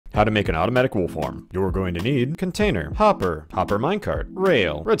How to make an automatic wool farm. You're going to need container, hopper minecart,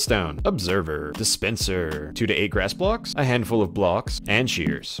 rail, redstone, observer, dispenser, 2 to 8 grass blocks, a handful of blocks, and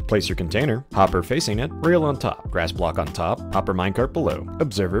shears. Place your container, hopper facing it, rail on top, grass block on top, hopper minecart below,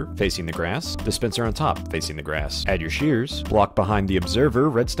 observer facing the grass, dispenser on top facing the grass. Add your shears, block behind the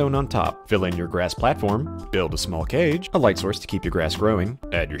observer, redstone on top. Fill in your grass platform, build a small cage, a light source to keep your grass growing,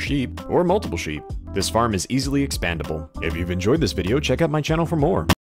 add your sheep, or multiple sheep. This farm is easily expandable. If you've enjoyed this video, check out my channel for more.